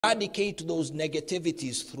eradicate those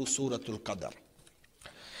negativities through Surah Al-Qadr.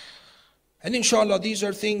 And inshallah, these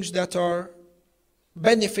are things that are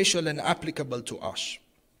beneficial and applicable to us.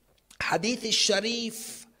 Hadith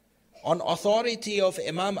al-Sharif on authority of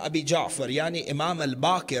Imam Abi Ja'far, yani Imam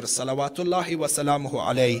al-Baqir, salawatullahi wa salamuhu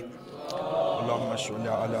alayhi. Allahumma salli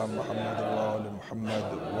ala Muhammad wa ala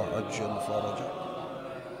Muhammad wa ajjal farajah.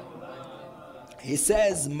 He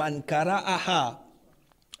says, Man qara'aha.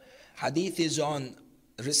 Hadith is on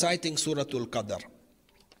reciting Surah Al-Qadr.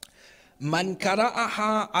 Man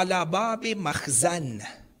qara'aha ala babi makhzan.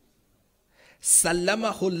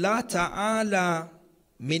 Sallamahu Allah ta'ala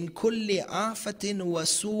min kulli afatin wa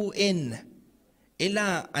su'in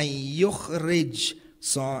ila an yukhrij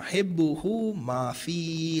sahibuhu ma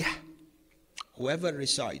fih. Whoever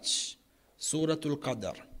recites Surah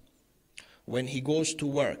Al-Qadr when he goes to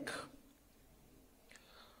work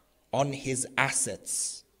on his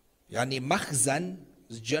assets, yani makhzan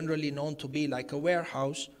is generally known to be like a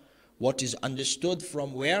warehouse. What is understood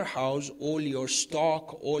from warehouse, all your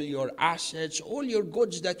stock, all your assets, all your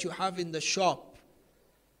goods that you have in the shop.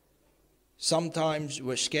 Sometimes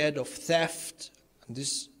we're scared of theft.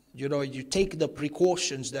 This, you take the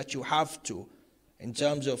precautions that you have to in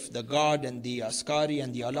terms of the guard and the askari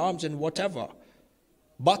and the alarms and whatever.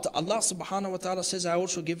 But Allah subhanahu wa ta'ala says, I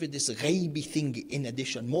also give you this ghaibi thing in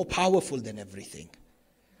addition, more powerful than everything.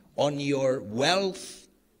 On your wealth,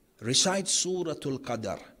 recite Surah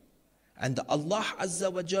Al-Qadr. And Allah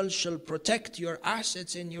Azza wa Jal shall protect your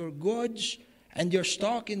assets and your goods and your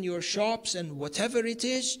stock in your shops and whatever it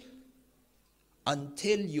is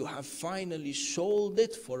until you have finally sold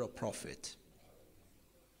it for a profit.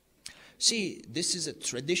 See, this is a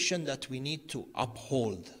tradition that we need to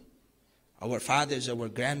uphold. Our fathers, our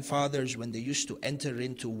grandfathers, when they used to enter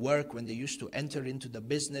into work, when they used to enter into the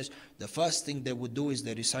business, the first thing they would do is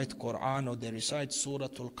they recite Quran or they recite Surah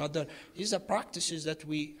Al-Qadr. These are practices that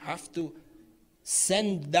we have to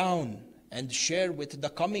send down and share with the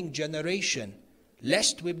coming generation,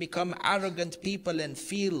 lest we become arrogant people and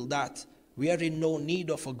feel that we are in no need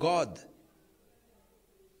of a God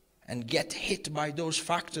and get hit by those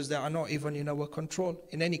factors that are not even in our control.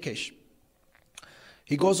 In any case,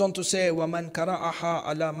 he goes on to say, وَمَنْ كَرَأَهَا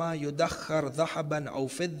عَلَى مَا يُدَخَّرْ ذَهَبًا أَوْ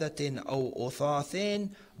فِضَّةٍ أَوْ أُثَاثٍ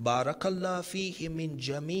بَارَكَ اللَّهُ فِيهِ مِنْ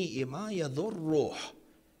جَمِيعِ مَا يَضُرُّهُ.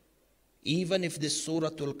 Even if this Surah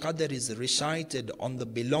Al-Qadr is recited on the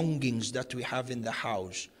belongings that we have in the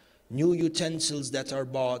house, new utensils that are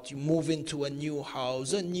bought, you move into a new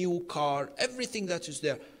house, a new car, everything that is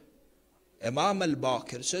there. Imam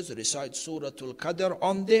al-Baqir says, recite Surah Al-Qadr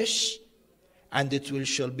on this, and it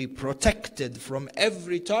shall be protected from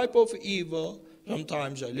every type of evil.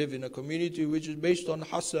 Sometimes I live in a community which is based on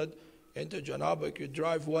hasad. Enter Janabak, you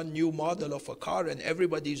drive one new model of a car and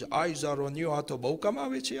everybody's eyes are on you. You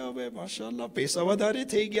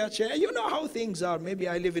know how things are. Maybe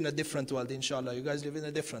I live in a different world, inshallah. You guys live in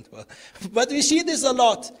a different world. But we see this a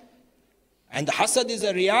lot. And hasad is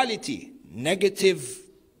a reality. Negative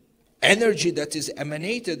energy that is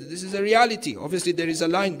emanated, this is a reality. Obviously there is a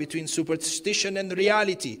line between superstition and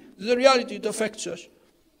reality. This is a reality, it affects us.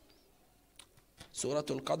 Surah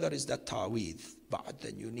Al-Qadr is that ta'weed.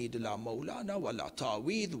 Then you need la maulana, wala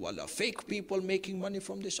ta'weed, wala fake people making money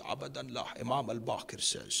from this. Abadan la. Imam al-Baqir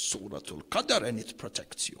says Surah Al-Qadr and it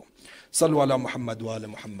protects you. Sallu ala Muhammad wa ala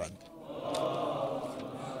Muhammad.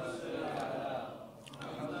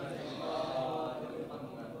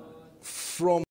 From